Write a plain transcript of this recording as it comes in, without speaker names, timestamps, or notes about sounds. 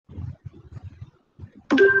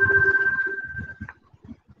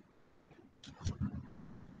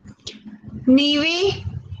Nevi,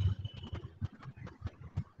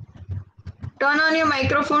 turn on your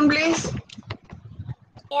microphone, please.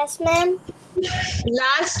 Yes, ma'am.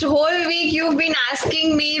 Last whole week you've been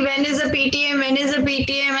asking me when is the PTM, when is the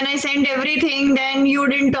PTM, and I sent everything. Then you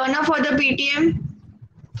didn't turn up for the PTM.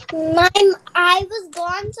 I was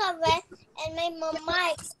gone somewhere, and my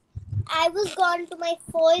mama. I was gone to my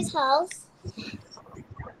boy's house.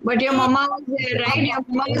 But your mama was there, right? Your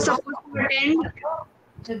mama was supposed to attend.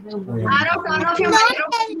 Arav, turn off your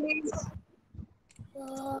microphone, please.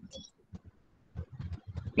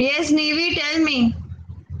 Yes, Nevi, tell me.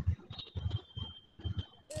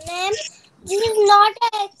 Ma'am, this is not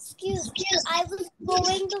an excuse. I was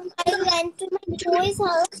went to my boy's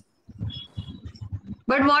house.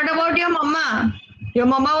 But what about your mama? Your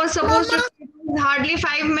mama was supposed Mama, to stay hardly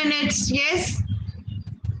 5 minutes, yes?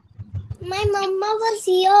 my mama was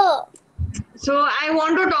here. So I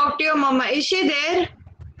want to talk to your mama. Is she there?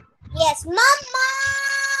 Yes, mama.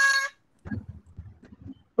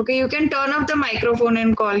 Okay, you can turn off the microphone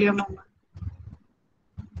and call your mama.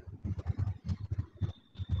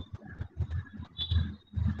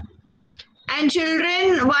 And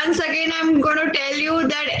children, once again, I'm going to tell you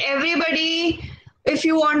that everybody, if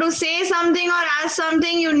you want to say something or ask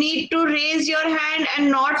something, you need to raise your hand and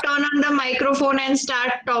not turn on the microphone and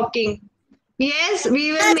start talking. Yes,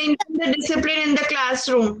 we will maintain the discipline in the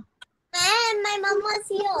classroom. Ma'am, my mama was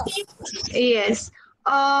here. Yes.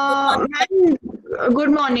 Ma'am,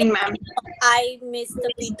 good morning, ma'am. I missed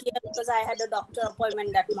the PTM because I had a doctor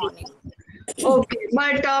appointment that morning. Okay,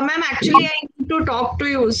 but ma'am, actually, I need to talk to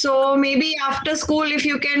you. So maybe after school, if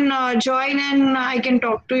you can join and I can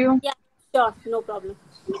talk to you. Yeah, sure, no problem.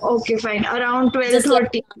 Okay, fine. Around Just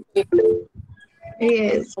let 12:30. me know.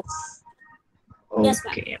 Yes. Yes,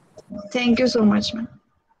 ma'am. Okay. Thank you so much, ma'am.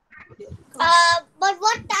 But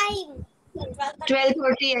what time?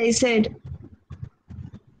 12:30, I said.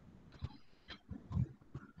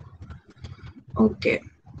 Okay.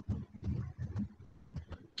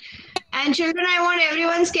 And children, I want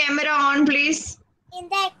everyone's camera on, please. In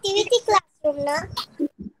the activity classroom, na?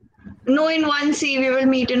 No, in 1C. We will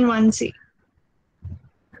meet in 1C.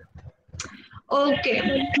 Okay.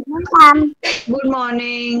 Good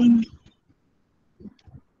morning.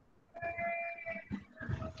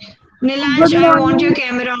 Nilansh, I want your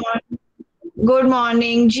camera on. Good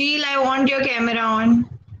morning. Jeel, I want your camera on.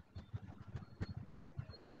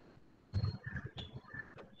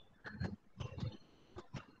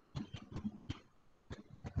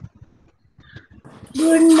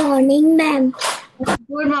 Good morning, ma'am.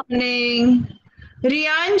 Good morning.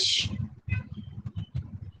 Riyansh,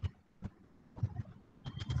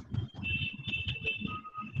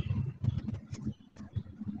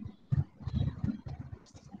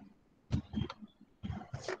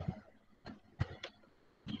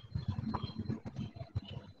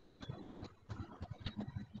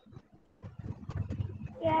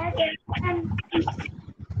 Yes, ma'am.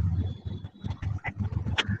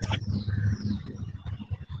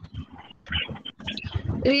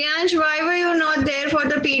 Riyansh, why were you not there for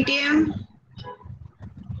the PTM?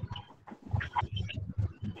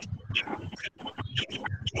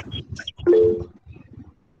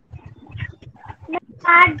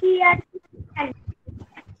 बाद दिया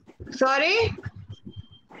Sorry?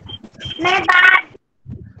 मैं बाद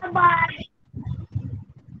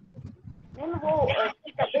वो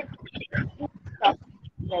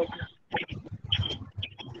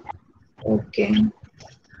Okay.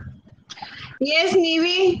 Yes,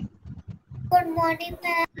 Nivi. Good morning,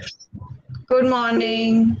 ma'am. Good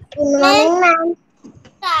morning. Good morning, ma'am.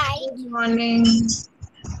 Good morning.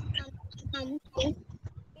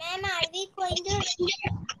 Ma'am, are we going to?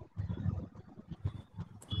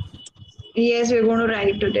 Yes, we're going to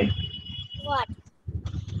write today. What?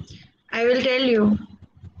 I will tell you.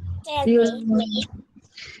 Tell You'll me.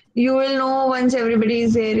 you will know once everybody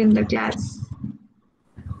is there in the class.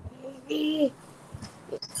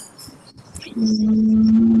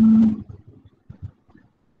 Mm.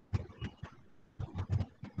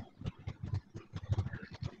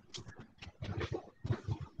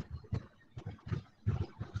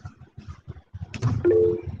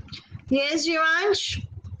 Yes, Jivansh.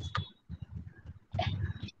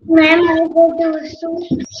 Ma'am, I go to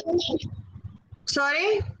washroom.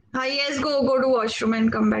 Sorry? Yes, go to washroom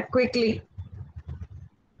and come back quickly.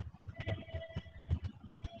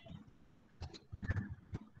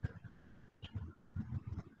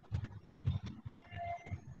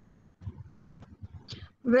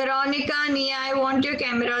 Veronica, Nia, I want your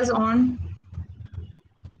cameras on.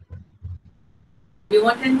 You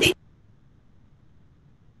want anything?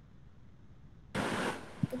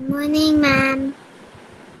 Good morning, ma'am.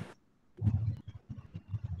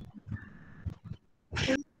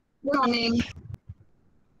 morning.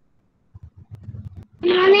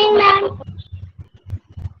 Good morning, ma'am.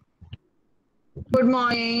 Good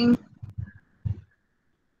morning.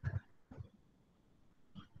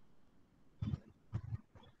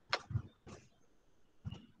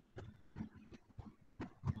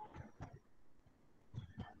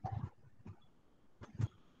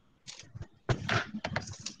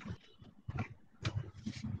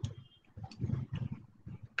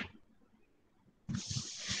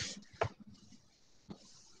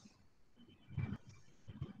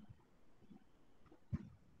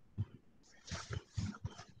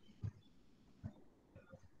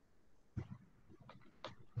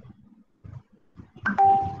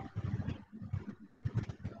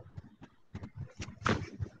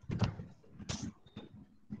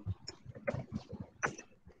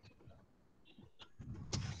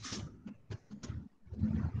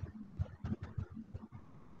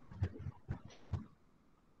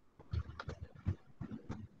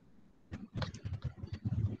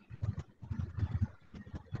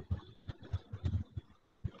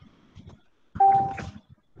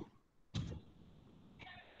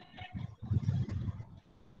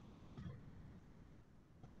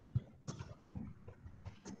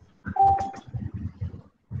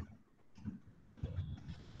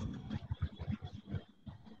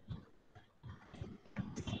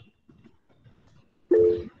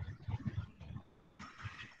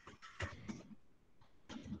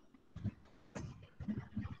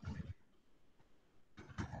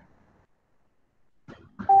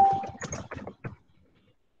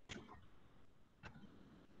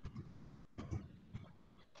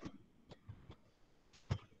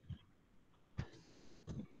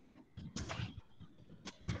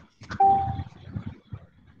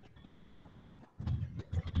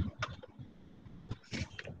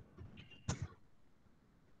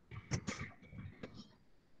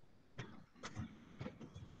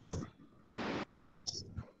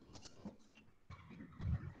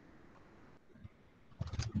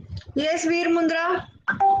 Yes, Veer Mundra.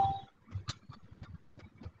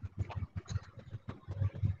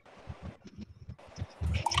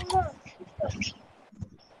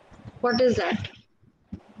 What is that?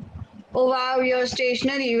 Oh wow, your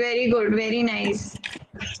stationery. Very good. Very nice.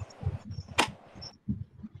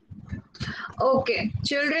 Okay,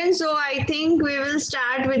 children. So I think we will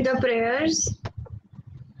start with the prayers.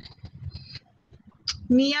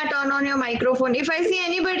 Mia, turn on your microphone. If I see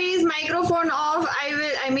anybody's microphone off,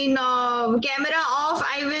 camera off,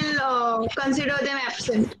 I will consider them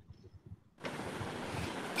absent.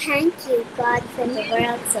 Thank you, God, for the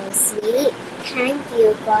world so sweet. Thank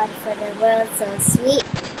you, God, for the world so sweet.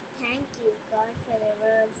 Thank you, God, for the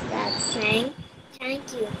words that sang.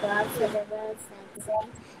 Thank you, God, for the words that sang.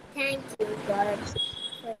 Thank you, God,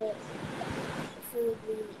 for the food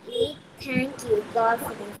we eat. Thank you, God, for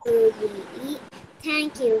the food we eat.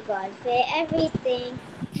 Thank you, God, for everything.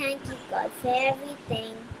 Thank you, God, for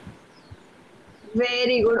everything.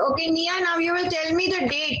 Very good. Okay, Nia, now you will tell me the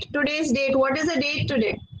date, today's date. What is the date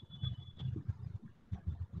today?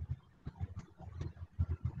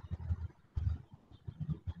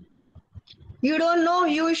 You don't know,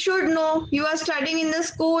 you should know. You are studying in the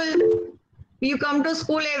school. You come to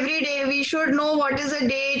school every day. We should know what is a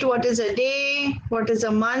date, what is a day, what is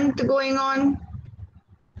a month going on.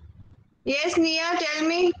 Yes, Nia, tell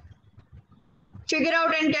me. Figure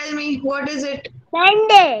out and tell me what is it.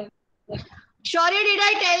 Monday. Shaurya, did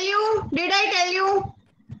I tell you? Did I tell you?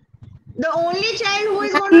 The only child who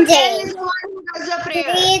is going to tell Monday. is the one who does the prayer.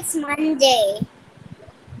 Today it's Monday.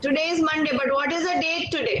 Today is Monday, but what is the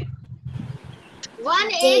date today?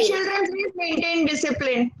 1A Day. children, please maintain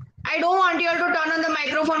discipline. I don't want you all to turn on the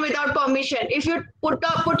microphone without permission. If you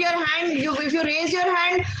put your hand, if you raise your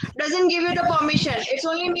hand, doesn't give you the permission. It's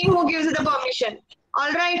only me who gives you the permission.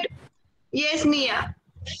 All right. Yes, Nia.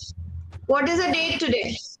 What is the date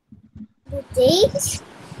today? The date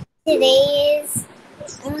today is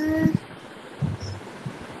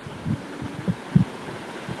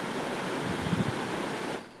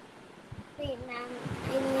wait, ma'am.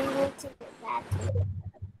 I need to go back.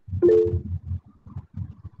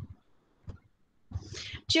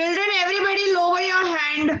 Children, everybody lower your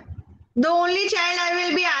hand. The only child I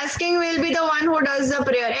will be asking will be the one who does the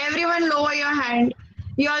prayer. Everyone lower your hand.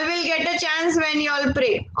 You all will get a chance when you all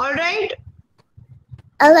pray. All right?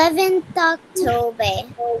 11th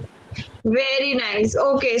October. Very nice.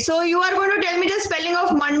 Okay, so you are going to tell me the spelling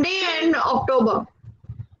of Monday and October.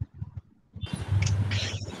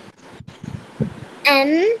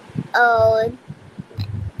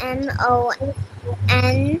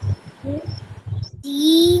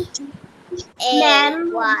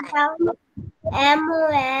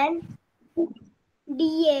 MONDAY.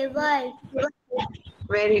 DA, world.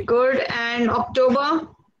 Very good. And October?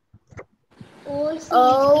 Mahi,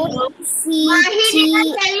 did I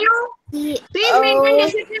tell you? Please maintain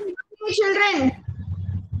discipline, children.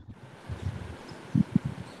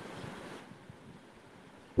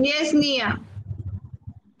 Yes, Nia.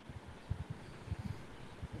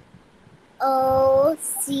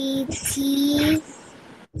 OCT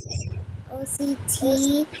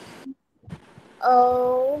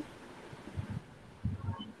O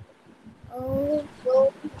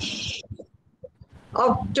October.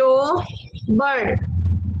 OCTOBER.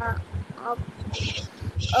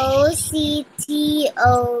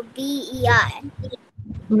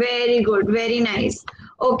 Very good. Very nice.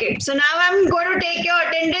 Okay. So now I'm going to take your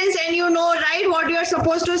attendance and you know, right, what you're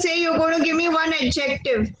supposed to say. You're going to give me one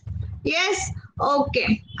adjective. Yes?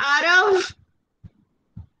 Okay. Arav,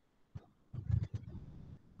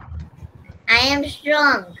 I am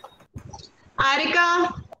strong.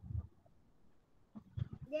 Arika,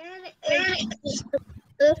 There is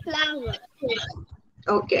a flower.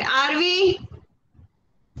 okay. Arvi,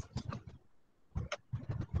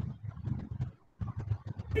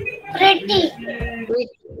 Pretty.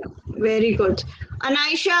 very good.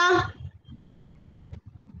 Anaisha,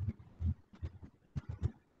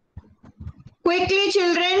 quickly,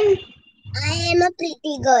 children. I am a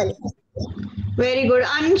pretty girl. Very good.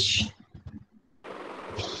 Ansh,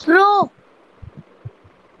 Pro.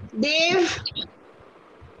 Dev,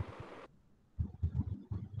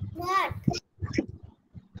 What?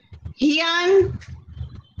 Hian,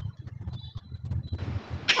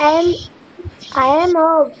 I am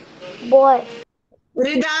a boy.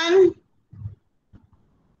 Ridan,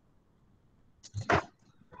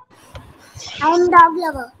 I am dog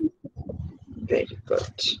lover. very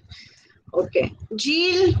good. Okay.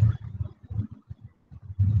 Jeel,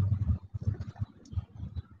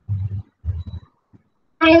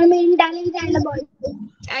 I am intelligent boy.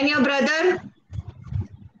 and your brother,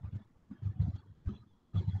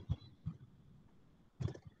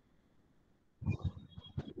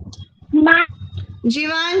 Ma.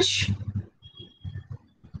 Jivansh,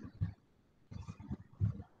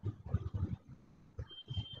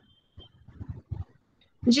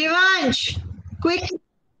 Jivansh, quick.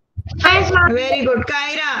 Very good.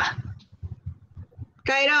 Kaira,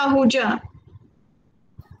 Kaira Ahuja,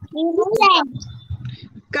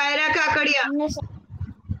 Kaira Kakadia,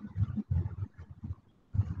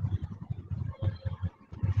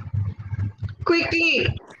 quickly.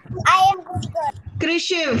 I am good girl.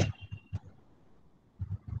 Krishiv,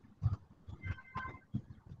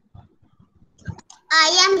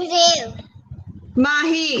 I am brave.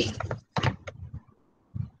 Mahi,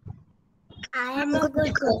 I am a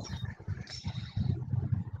good girl.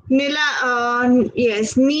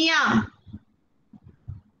 yes, Nia,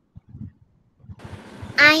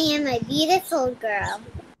 I am a beautiful girl.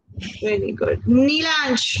 very good.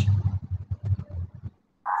 Neelansh,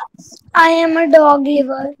 I am a dog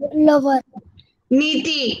lover.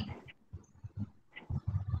 Neeti,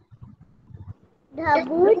 The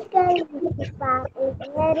boot girl is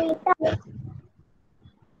very tough.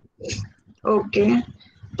 okay.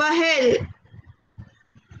 Pahel,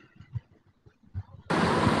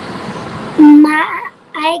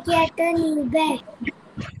 I get a new bed.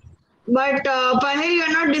 but Pahel, you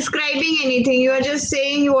are not describing anything. You are just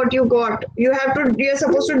saying what you got. You are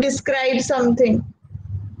supposed to describe something.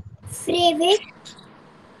 Favorite?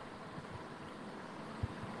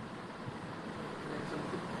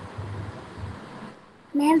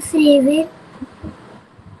 Ma'am, favorite?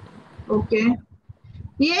 Okay.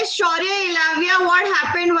 Yes, Shaurya, Ilavia, what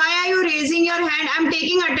happened? Why are you raising your hand? I'm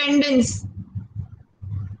taking attendance.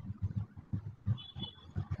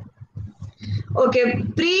 Okay,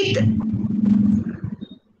 Preet.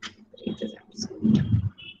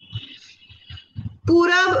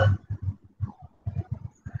 Purab,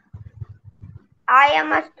 I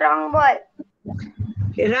am a strong boy.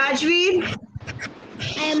 Rajveer,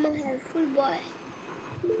 I am a helpful boy.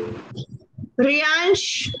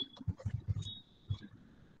 Riyansh,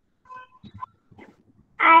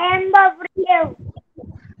 I am a brave.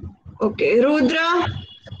 okay, Rudra,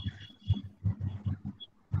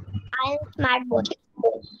 I am smart boy.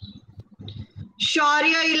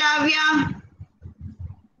 Shaurya, Ilavia,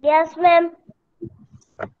 Yes, ma'am.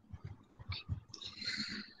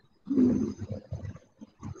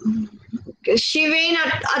 okay, Shivain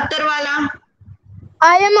Attarwala,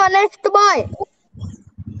 I am honest boy.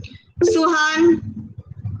 Suhan,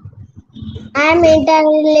 I am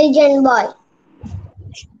intelligent boy.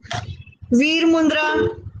 Veer Mundra,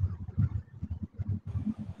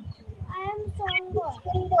 I am strong boy.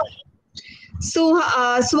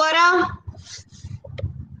 Swara,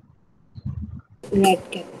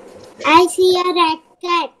 Red cat. I see a red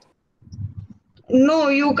cat. No,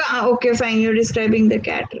 you can't. Okay, fine. You're describing the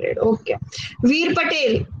cat red. Okay. Veer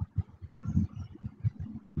Patel.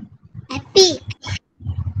 A pig.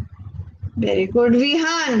 Very good.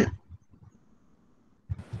 Vihan.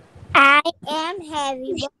 I am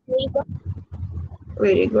heavy.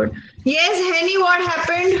 Very good. Yes, Henny, what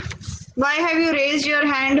happened? Why have you raised your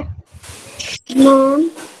hand?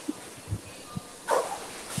 Mom.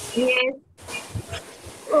 Yes.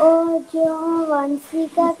 वो जो वंशी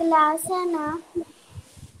का class है ना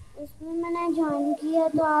उसमें मैंने join किया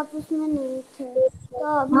तो आप उसमें नहीं थे तो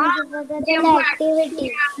अब मुझे पता चला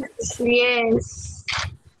activity Yes.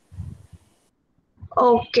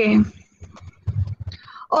 Okay.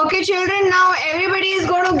 Okay, children, now everybody is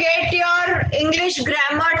going to get your English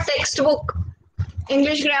grammar textbook.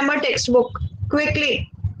 English grammar textbook. Quickly.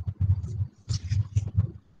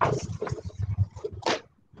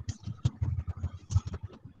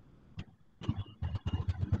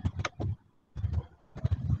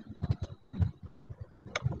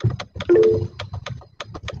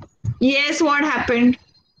 Yes, what happened?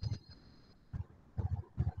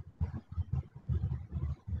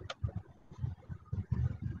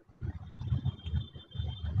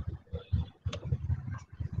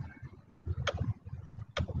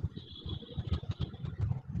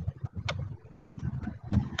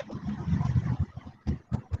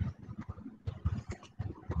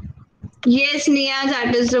 Yes, Nia,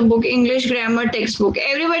 that is the book, English grammar textbook.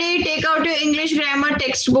 Everybody take out your English grammar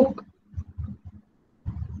textbook.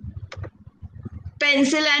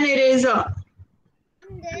 Pencil and eraser.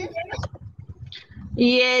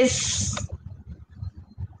 Yes.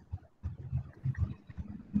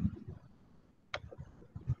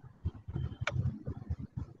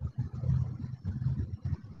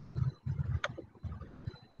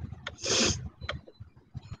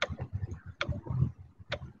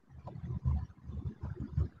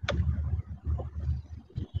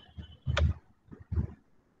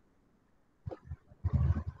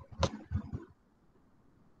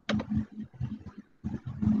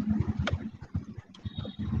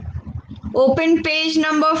 Open page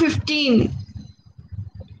number 15.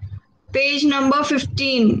 Page number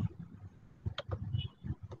 15.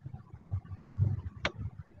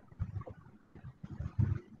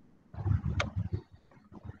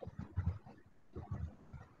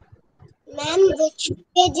 Ma'am which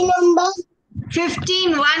page number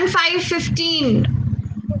 15, 15.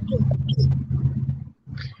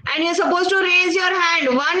 And you're supposed to raise your hand.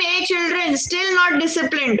 1A children, still not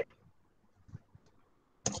disciplined.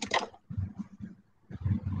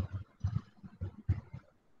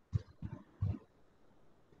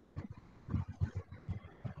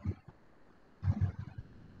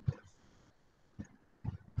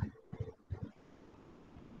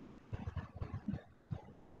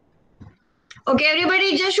 Okay,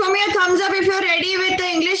 everybody, just show me a thumbs up if you're ready with the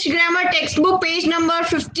English grammar textbook, page number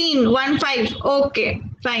 15. 15. Okay,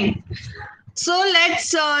 fine. So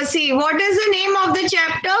let's see. What is the name of the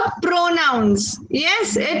chapter? Pronouns.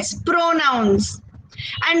 Yes, it's pronouns.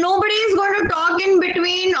 And nobody is going to talk in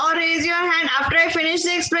between or raise your hand. After I finish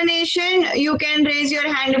the explanation, you can raise your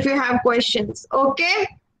hand if you have questions. Okay?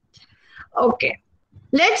 Okay.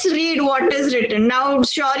 Let's read what is written. Now,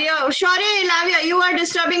 Shaurya, Ilavia, you are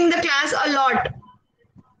disturbing the class a lot.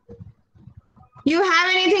 You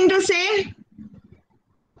have anything to say?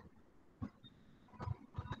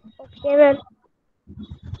 okay ma'am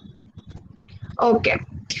Okay.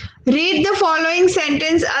 Read the following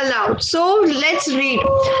sentence aloud. So let's read.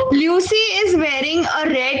 Lucy is wearing a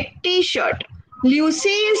red t-shirt. Lucy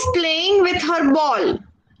is playing with her ball.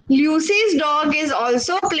 Lucy's dog is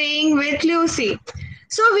also playing with Lucy.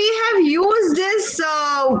 So we have used this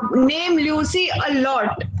name Lucy a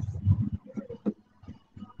lot.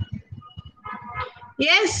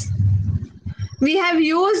 Yes, we have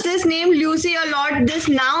used this name Lucy a lot, this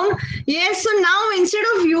noun. Yes, so now instead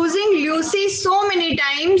of using Lucy so many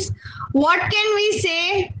times, what can we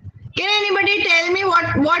say? Can anybody tell me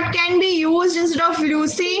what can be used instead of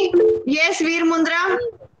Lucy? Yes, Veer Mundra?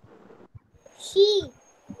 she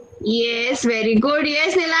Yes, very good.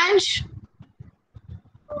 Yes, Nilansh?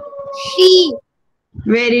 she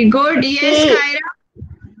Very good. Yes, Kyra?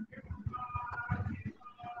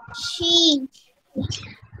 she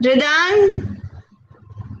Ridan?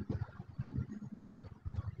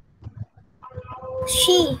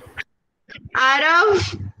 she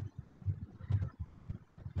Arav?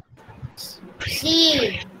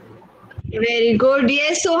 she Very good.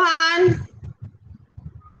 Yes, Sohan?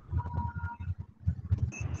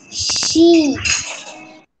 she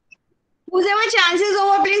Whoever chances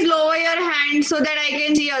over, please lower your hand so that I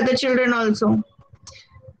can see other children also.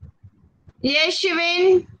 Yes,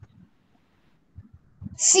 Shivin.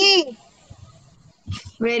 She.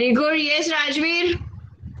 Very good. Yes, Rajveer.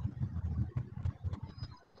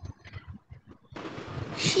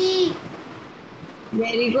 She.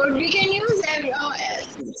 Very good. We can use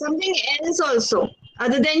something else also.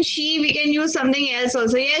 Other than she, we can use something else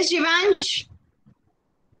also. Yes, Shivansh.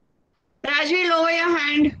 Rajveer, lower your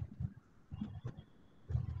hand.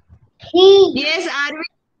 He. Yes, Arvi.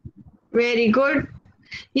 Very good.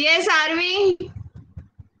 Yes, Arvi.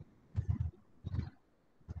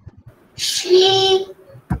 She.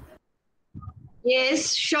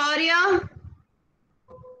 Yes, Shaurya.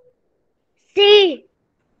 She.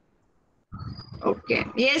 Okay.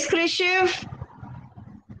 Yes, Krishiv.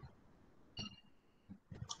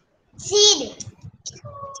 Seed.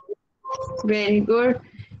 Very good.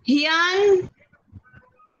 Hian.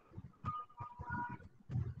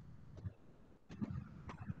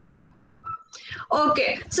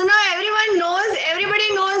 Okay. So now everybody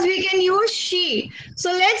knows we can use she.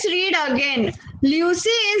 So let's read again. Lucy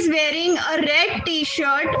is wearing a red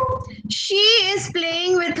t-shirt. She is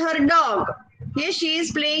playing with her dog. Yes, she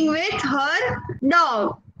is playing with her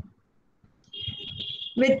dog.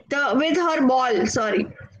 With her ball, sorry.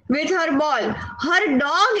 With her ball. Her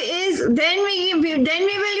dog is then we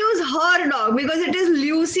will use her dog because it is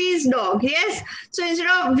Lucy's dog. Yes. So instead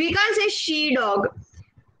of we can't say she dog.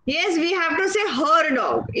 Yes, we have to say her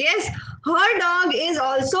dog. Yes, her dog is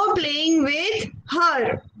also playing with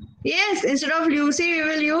her. Yes, instead of Lucy, we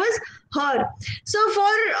will use her. So for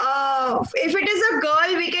if it is a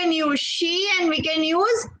girl, we can use she and we can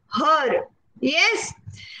use her. Yes,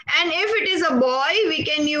 and if it is a boy, we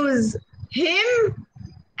can use him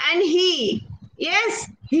and he. Yes,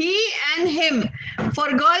 he and him. For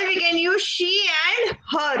girl, we can use she and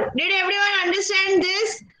her. Did everyone understand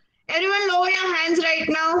this? Everyone lower your hands right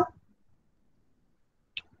now.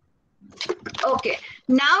 Okay.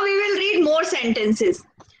 Now we will read more sentences.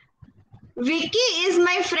 Vicky is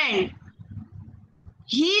my friend.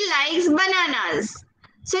 He likes bananas.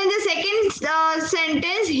 So in the second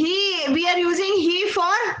sentence, we are using he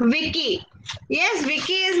for Vicky. Yes,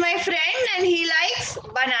 Vicky is my friend and he likes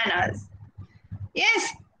bananas.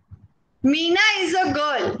 Yes, Meena is a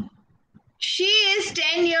girl. She is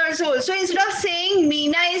 10 years old. So instead of saying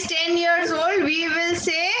Meena is 10 years old, we will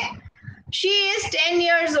say she is 10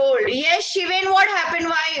 years old. Yes, Shivan, what happened?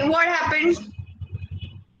 Why? What happened?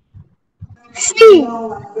 She.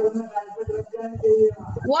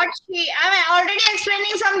 What she? I'm already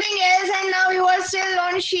explaining something else and now you are still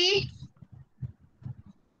on she.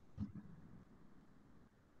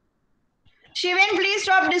 Shivan, please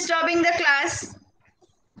stop disturbing the class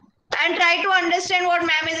and try to understand what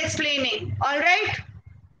ma'am is explaining. Alright?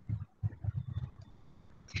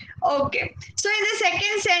 Okay. So in the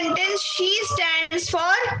second sentence, she stands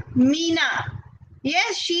for Meena.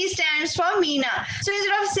 Yes, she stands for Meena. So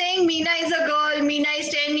instead of saying Meena is a girl, Meena is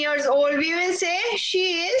 10 years old, we will say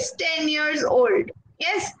she is 10 years old.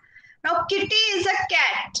 Yes. Now Kitty is a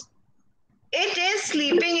cat. It is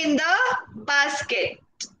sleeping in the basket.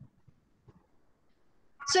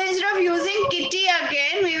 So instead of using kitty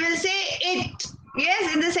again, we will say it.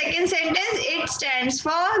 Yes, in the second sentence, it stands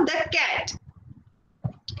for the cat.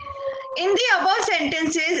 In the above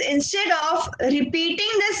sentences, instead of repeating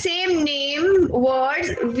the same name words,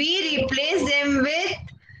 we replace them with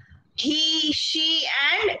he, she,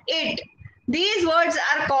 and it. These words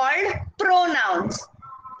are called pronouns.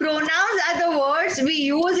 Pronouns are the words we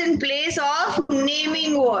use in place of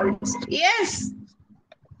naming words. Yes?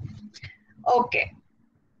 Okay.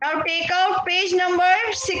 Now take out page number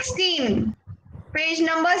 16. Page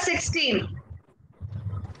number 16.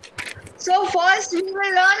 So first we will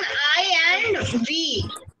learn I and we.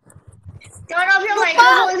 Turn off your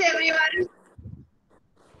microphones, everyone.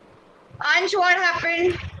 Ansh, what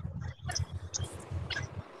happened?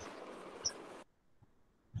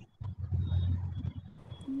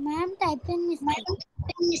 Ma'am, typing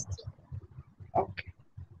mistake. Okay.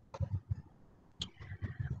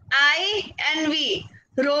 I and we.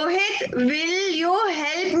 Rohit, will you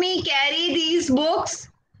help me carry these books?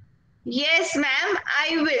 Yes, ma'am,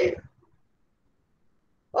 I will.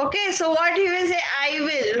 Okay, so what he will say, I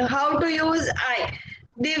will. How to use I.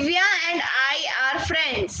 Divya and I are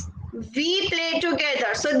friends. We play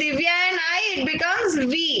together. So Divya and I, it becomes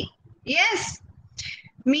we. Yes.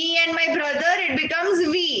 Me and my brother, it becomes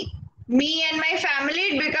we. Me and my family,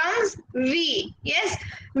 it becomes we. Yes.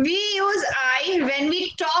 We use I when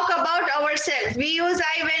we talk about ourselves. We use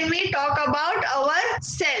I when we talk about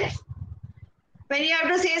ourselves. When you have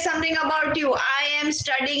to say something about you, I am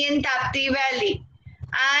studying in Tapti Valley.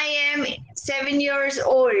 I am 7 years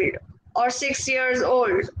old or 6 years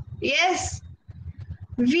old. Yes.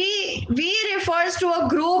 We refers to a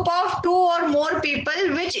group of two or more people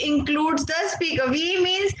which includes the speaker. We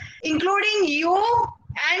means including you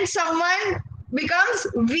and someone becomes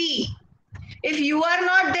we. If you are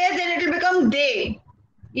not there, then it will become they.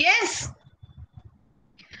 Yes.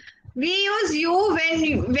 We use you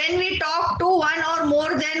when we talk to one or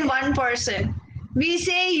more than one person. We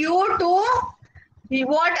say you too.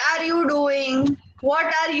 What are you doing?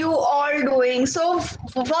 What are you all doing? So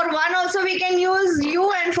for one also we can use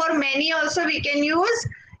you, and for many also we can use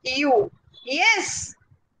you. Yes.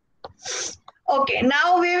 Okay,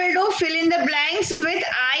 now we will do fill in the blanks with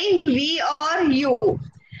I, we, or you.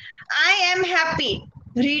 I am happy.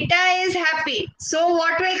 Rita is happy. So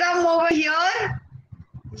what will come over here?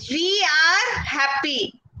 We are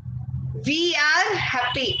happy. We are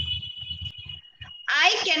happy.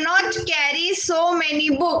 I cannot carry so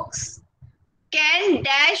many books. Can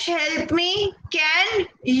dash help me? Can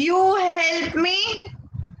you help me?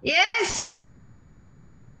 Yes.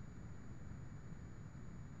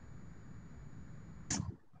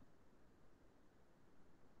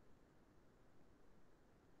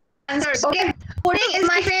 Answers. Okay. Pudding is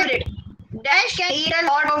my favorite. Dash can eat a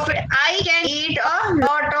lot of it. I can eat a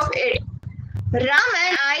lot of it. Ram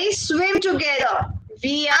and I swim together.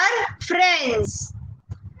 We are friends.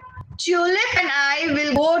 Tulip and I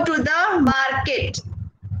will go to the market.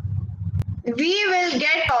 We will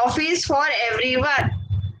get toffees for everyone.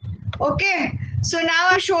 Okay, so now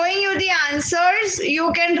I'm showing you the answers.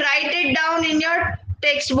 You can write it down in your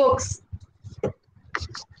textbooks.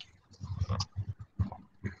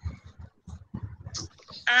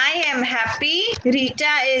 I am happy.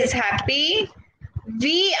 Rita is happy.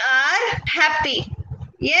 We are happy.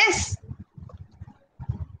 Yes.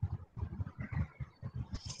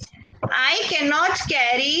 I cannot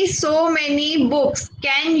carry so many books.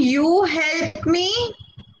 Can you help me?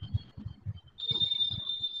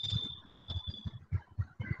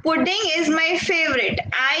 Pudding is my favorite.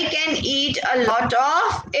 I can eat a lot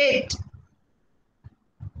of it.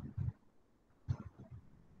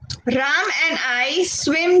 Ram and I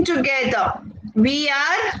swim together. We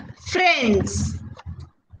are friends.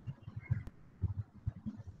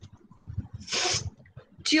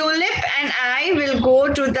 Tulip and I will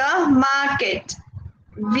go to the market.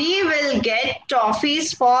 We will get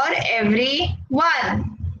toffees for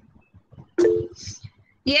everyone.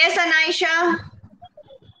 Yes, Anaisha.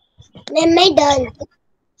 Am I done?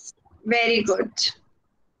 Very good.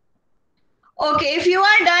 Okay, if you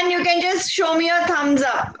are done, you can just show me your thumbs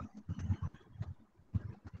up.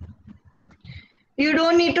 You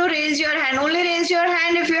don't need to raise your hand. Only raise your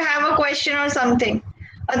hand if you have a question or something.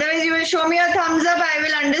 Otherwise, you will show me your thumbs up. I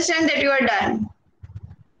will understand that you are done.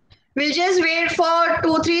 We'll just wait for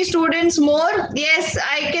 2-3 students more. Yes,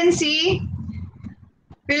 I can see.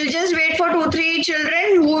 We'll just wait for 2-3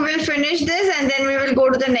 children who will finish this, and then we will go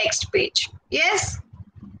to the next page. Yes?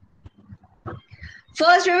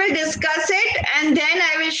 First, we will discuss it, and then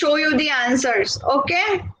I will show you the answers.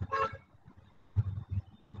 Okay?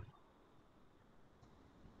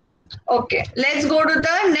 Okay, let's go to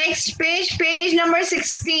the next page, page number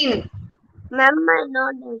 16. Ma'am, I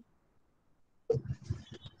know that.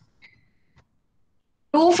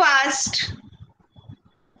 Too fast.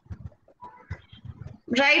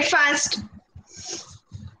 Write fast.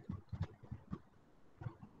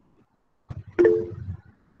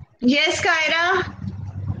 Yes, Kyra.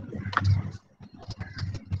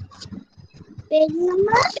 Page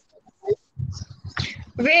number?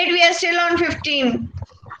 Wait, we are still on 15.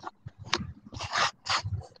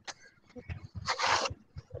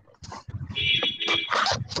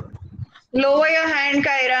 Lower your hand,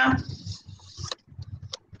 Kyra.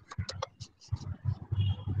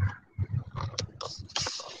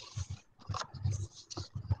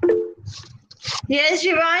 Yes,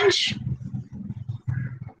 Shivansh.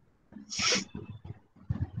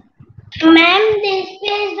 Ma'am, this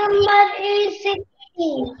page number is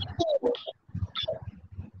 16.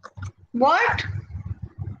 What?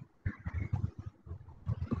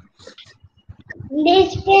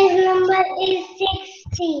 This page number is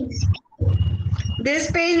 16.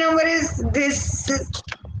 This page number is this.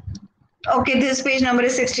 Okay, this page number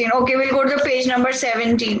is 16. Okay, we'll go to the page number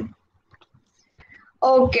 17.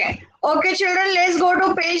 Okay. Okay, children, let's go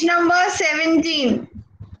to page number 17.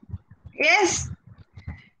 Yes.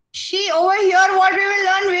 She, over here, what we will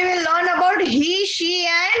learn? We will learn about he, she,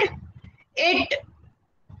 and it.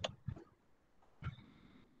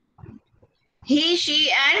 He,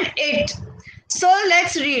 she, and it. So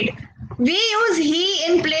let's read. We use he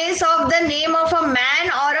in place of the name of a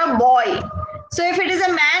man or a boy. So if it is a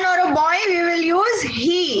man or a boy, we will use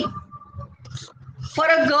he. For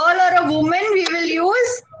a girl or a woman, we will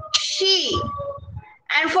use she.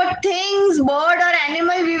 And for things, bird or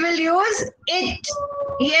animal, we will use it.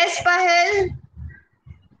 Yes, Pahel?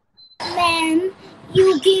 Ma'am,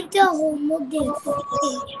 you give the homework this.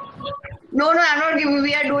 No, I'm not giving.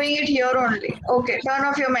 We are doing it here only. Okay, turn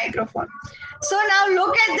off your microphone. So now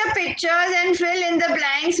look at the pictures and fill in the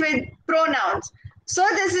blanks with pronouns. So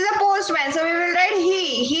this is a postman. So we will write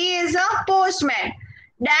he. He is a postman.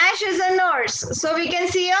 Dash is a nurse. So we can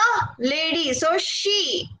see a lady. So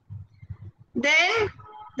she. Then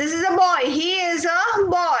this is a boy. He is a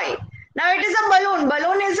boy. Now it is a balloon.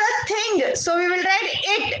 Balloon is a thing. So we will write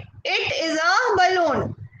it. It is a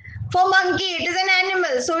balloon. For monkey, it is an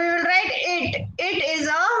animal. So we will write it. It is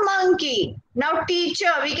a monkey. Now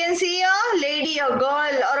teacher, we can see a lady, a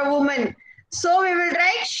girl or a woman. So we will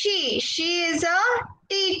write she. She is a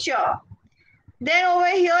teacher. Then over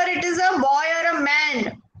here it is a boy or a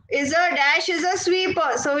man. Is a dash is a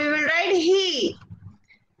sweeper. So we will write he.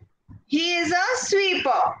 He is a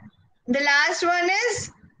sweeper. The last one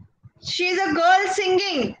is she is a girl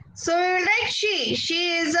singing. So we will write she.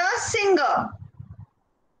 She is a singer.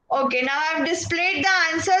 Okay, now I've displayed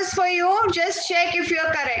the answers for you. Just check if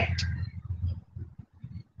you're correct.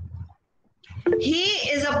 He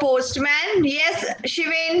is a postman. Yes,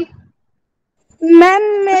 Shivin. Ma'am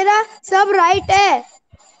मेरा सब right है.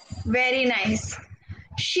 Very nice.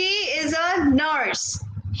 She is a nurse.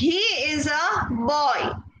 He is a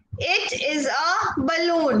boy. It is a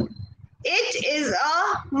balloon. It is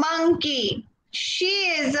a monkey. She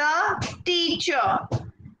is a teacher.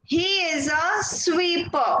 He is a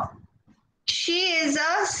sweeper. She is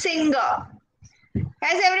a singer.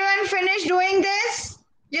 Has everyone finished doing this?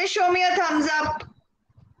 Just show me a thumbs up.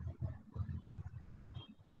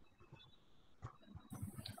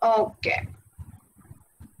 Okay.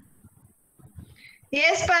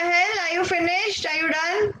 Yes, Pahel, are you finished? Are you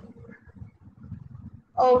done?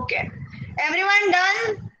 Okay. Everyone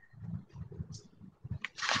done?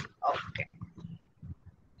 Okay.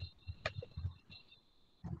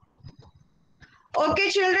 Okay,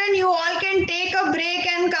 children, you all can take a break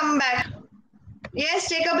and come back. Yes,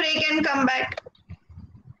 take a break and come back.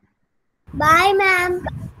 Bye, ma'am.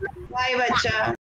 Bye, bacha.